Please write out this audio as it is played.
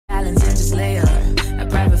Slayer. A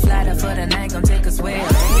private flight up for the night, gon' take us way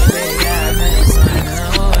up. Yeah,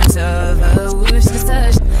 wish to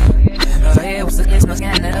touch. Oh yeah, what's the case? No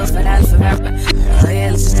scandal for that forever. Oh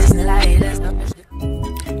yeah, let's just light us.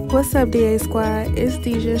 What's up, DA Squad? It's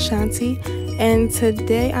Itsdijahashanti, and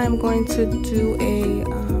today I'm going to do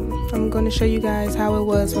I'm going to show you guys how it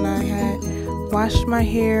was when I had washed my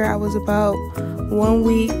hair. I was about 1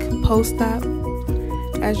 week post-op.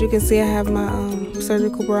 As you can see, I have my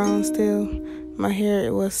surgical bra on still. My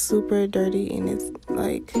hair was super dirty, and it's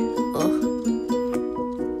like, ugh.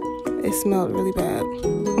 It smelled really bad.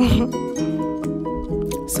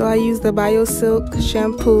 So I used the BioSilk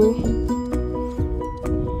shampoo,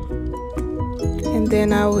 and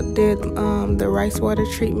then I did the rice water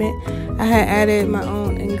treatment. I had added my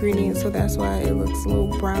own ingredients, so that's why it looks a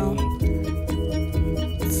little brown.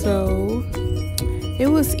 So it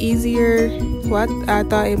was easier. Well, I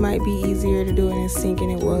thought it might be easier to do it in a sink,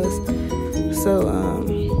 and it was. So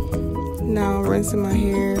now I'm rinsing my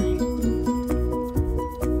hair,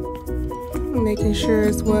 making sure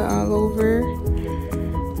it's wet all over.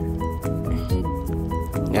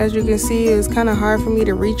 As you can see, it was kind of hard for me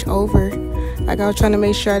to reach over. Like, I was trying to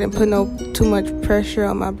make sure I didn't put too much pressure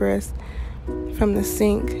on my breast from the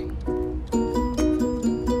sink.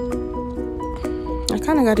 I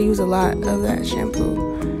kind of got to use a lot of that shampoo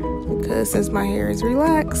because since my hair is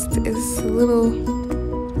relaxed, it's a little,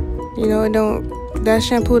 you know, that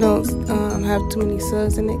shampoo don't have too many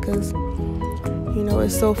suds in it because, you know,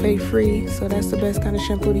 it's sulfate free, so that's the best kind of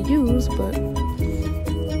shampoo to use. But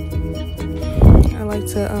I like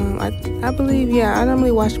to I believe, yeah, I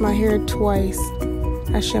normally wash my hair twice.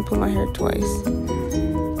 I shampoo my hair twice.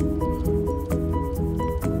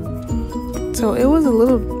 So it was a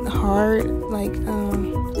little hard, like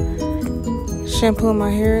shampooing my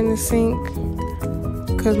hair in the sink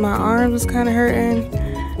because my arms was kind of hurting,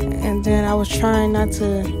 and then I was trying not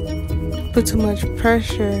to put too much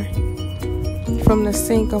pressure from the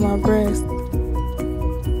sink on my breast.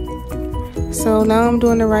 So now I'm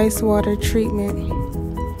doing the rice water treatment.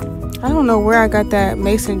 I don't know where I got that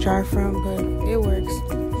mason jar from, but it works.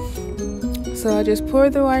 So I just pour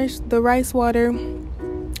the rice water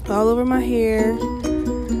all over my hair.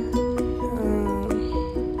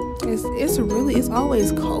 It's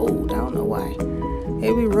always cold. I don't know why.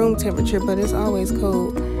 Maybe room temperature, but it's always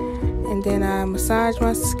cold. And then I massage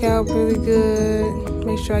my scalp really good.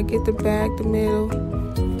 Make sure I get the back, the middle,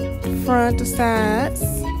 front, the sides.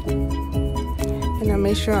 And I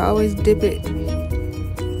make sure I always dip it,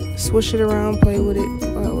 swish it around, play with it,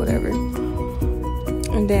 or whatever.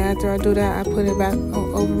 And then after I do that, I put it back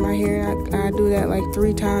over my hair. I do that like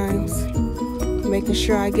 3 times, making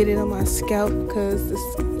sure I get it on my scalp, because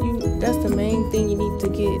that's the main thing you need to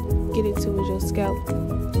get it to, is your scalp.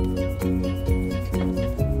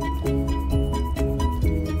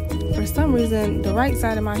 For some reason, the right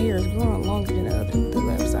side of my hair is growing longer than the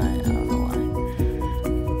left side. I don't know why,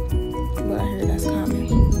 but I hear that's common.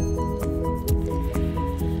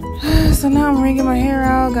 So now I'm wringing my hair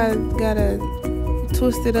out. Gotta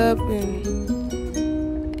twist it up, and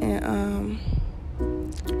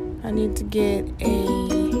I need to get a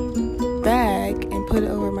bag and put it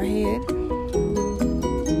over my head.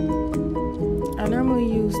 I normally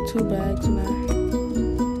use 2 bags when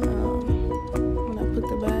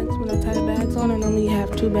I tie the bags on. I normally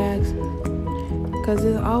have 2 bags because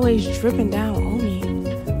it's always dripping down on me,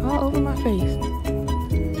 all over my face.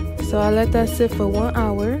 So I let that sit for 1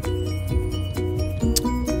 hour.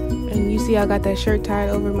 And you see I got that shirt tied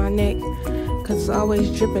over my neck because it's always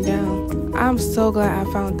dripping down. I'm so glad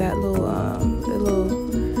I found that little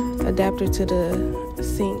adapter to the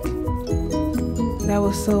sink. That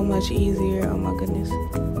was so much easier. Oh my goodness.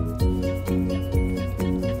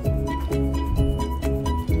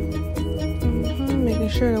 Making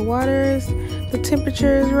sure the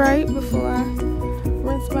temperature is right before I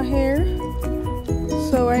rinse my hair.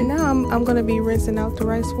 So right now I'm gonna be rinsing out the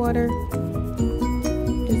rice water.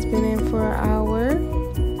 It's been in for an hour.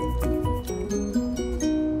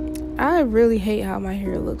 I really hate how my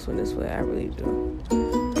hair looks when this way. I really do.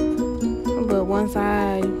 But once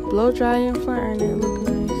I blow dry and flatten it, look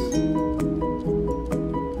nice.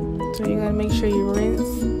 So you gotta make sure you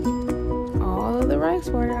rinse all of the rice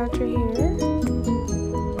water out your hair.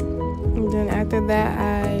 And then after that,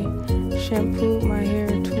 I shampooed my hair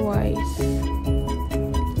twice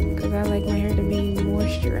because I like my hair to be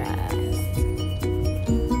moisturized.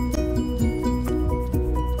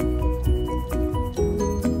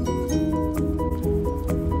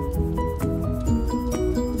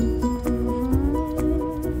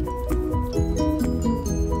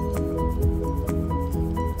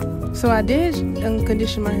 So I did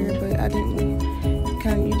unconditioned my hair, but I didn't.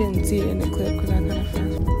 You didn't see it in the clip because I kind of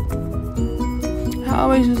fast. I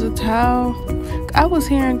always use a towel. I was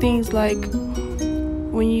hearing things like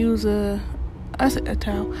when you use a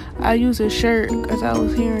towel. I use a shirt because I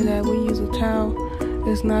was hearing that when you use a towel,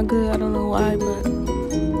 it's not good. I don't know why, but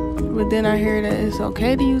then I hear that it's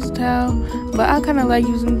okay to use a towel. But I kind of like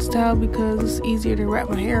using this towel because it's easier to wrap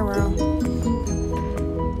my hair around.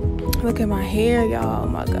 Look at my hair, y'all. Oh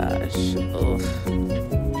my gosh. Ugh.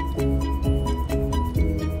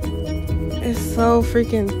 It's so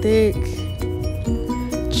freaking thick.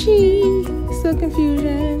 Gee, still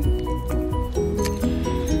confusion.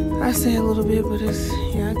 I say a little bit, but it's,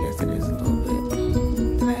 yeah, I guess it is a little bit.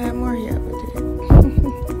 Did I add more? Yeah, I did.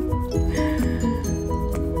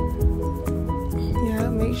 Yeah,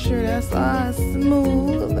 make sure that's all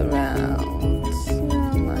smooth around.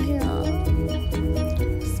 Yeah, my hair.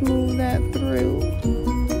 Smooth that through.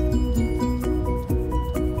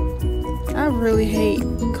 I really hate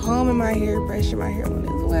combing my hair, brushing my hair when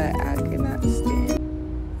it's wet. I cannot stand.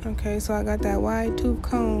 Okay, so I got that wide tooth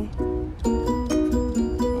comb. You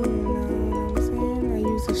know what I'm saying? I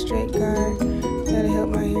use a straight guard. That'll help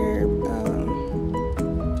my hair.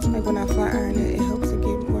 Like when I flat iron it, it helps it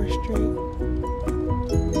get more straight.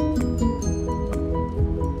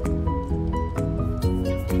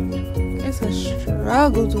 It's a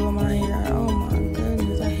struggle doing my hair. Oh my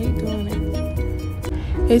goodness, I hate doing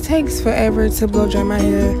it. It takes forever to blow dry my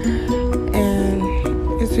hair, and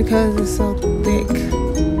it's because it's so thick.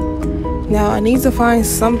 Now I need to find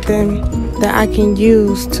something that I can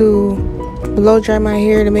use to blow dry my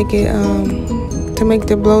hair to make it to make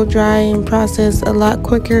the blow drying process a lot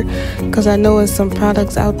quicker, because I know there's some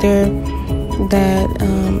products out there that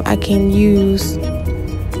I can use,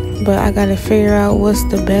 but I gotta figure out what's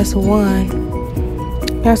the best one.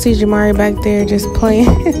 Y'all see Jamari back there just playing.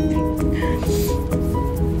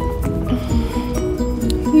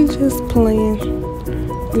 He's just playing.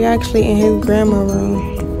 We actually in his grandma room.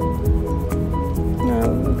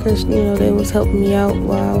 Because, you know, they was helping me out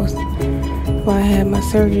while I had my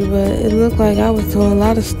surgery, but it looked like I was doing a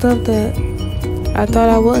lot of stuff that I thought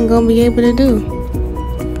I wasn't gonna be able to do.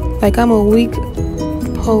 Like, I'm a week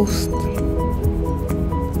post,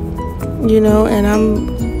 you know, and I'm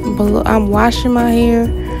washing my hair,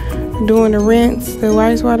 doing the rinse, the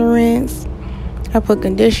rice water rinse. I put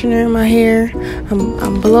conditioner in my hair.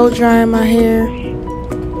 I'm blow drying my hair.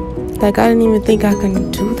 Like, I didn't even think I could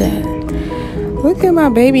do that. Look at my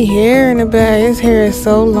baby hair in the back. His hair is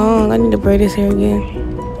so long. I need to braid his hair again.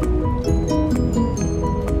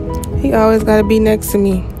 He always got to be next to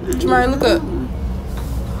me. Jamari, look up.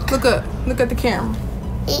 Look up. Look at the camera.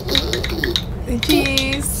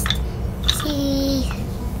 Cheese. Cheese.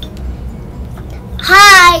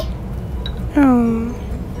 Hi. Oh.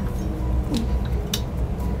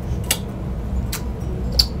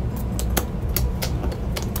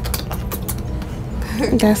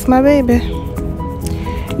 That's my baby.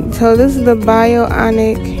 So this is the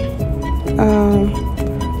Bionic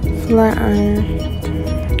flat iron.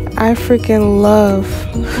 I freaking love.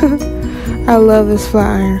 I love this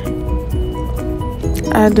flat iron.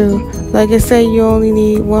 I do. Like I said, you only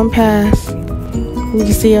need one pass. You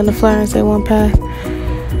can see on the flyer and say one pass.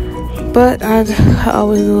 But I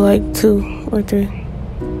always do like 2 or 3.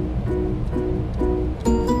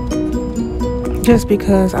 Just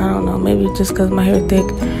because, I don't know, maybe just because my hair thick.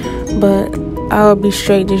 But I'll be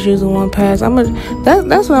straight just using one pass. That's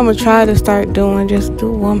what I'm gonna try to start doing. Just do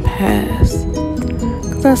one pass.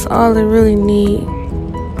 Cause that's all I really need.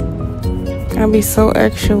 I'll be so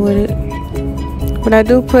extra with it. But I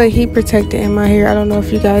do put heat protectant in my hair. I don't know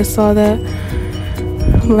if you guys saw that,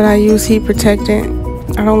 but I use heat protectant.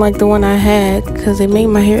 I don't like the one I had because it made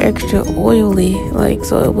my hair extra oily. Like,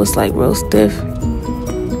 so it was like real stiff.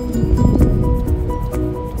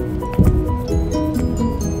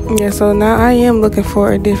 Yeah, so now I am looking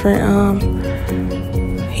for a different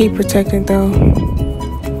heat protectant though.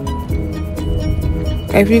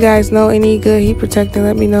 If you guys know any good heat protectant,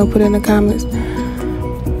 let me know, put it in the comments.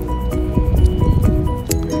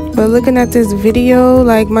 But looking at this video,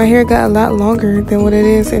 like, my hair got a lot longer than what it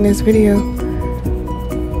is in this video.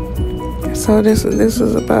 So this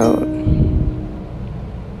is about,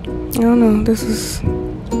 I don't know, this is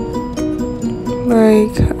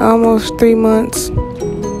like almost 3 months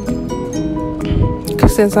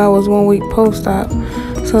since I was 1 week post-op.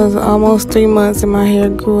 So it's almost 3 months and my hair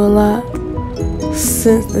grew a lot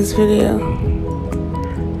since this video.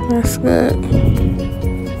 That's good.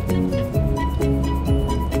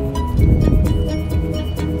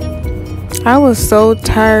 I was so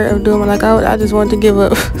tired of doing it. Like, I just wanted to give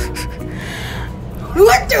up.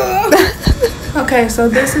 What the? Okay, so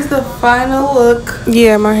this is the final look.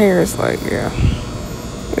 Yeah, my hair is like, yeah,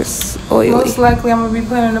 it's oily. Most likely I'm gonna be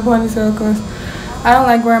putting in a ponytail because I don't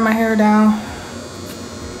like wearing my hair down.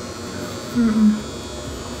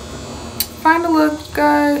 Final look,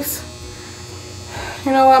 guys.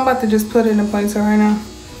 You know what, I'm about to just put it in a ponytail right now.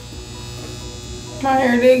 My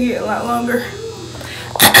hair did get a lot longer.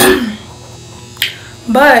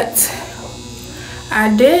 But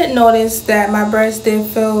I did notice that my breast did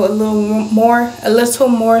feel a little more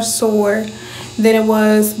sore than it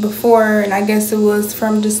was before, and I guess it was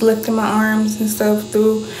from just lifting my arms and stuff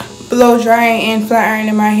through blow drying and flat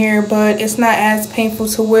ironing my hair. But it's not as painful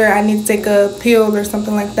to where I need to take a pill or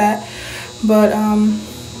something like that. But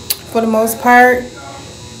for the most part,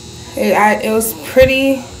 it was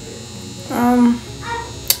pretty.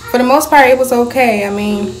 For the most part, it was okay. I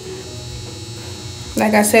mean,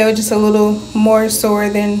 like I said, it was just a little more sore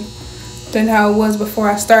than how it was before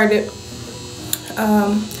I started.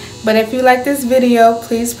 But if you like this video,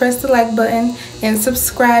 please press the like button and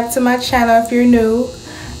subscribe to my channel if you're new.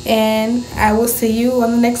 And I will see you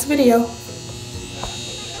on the next video.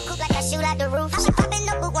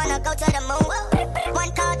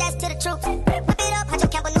 One call, that's to the truth. Whip it up,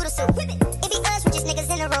 100 Campbell noodle soup.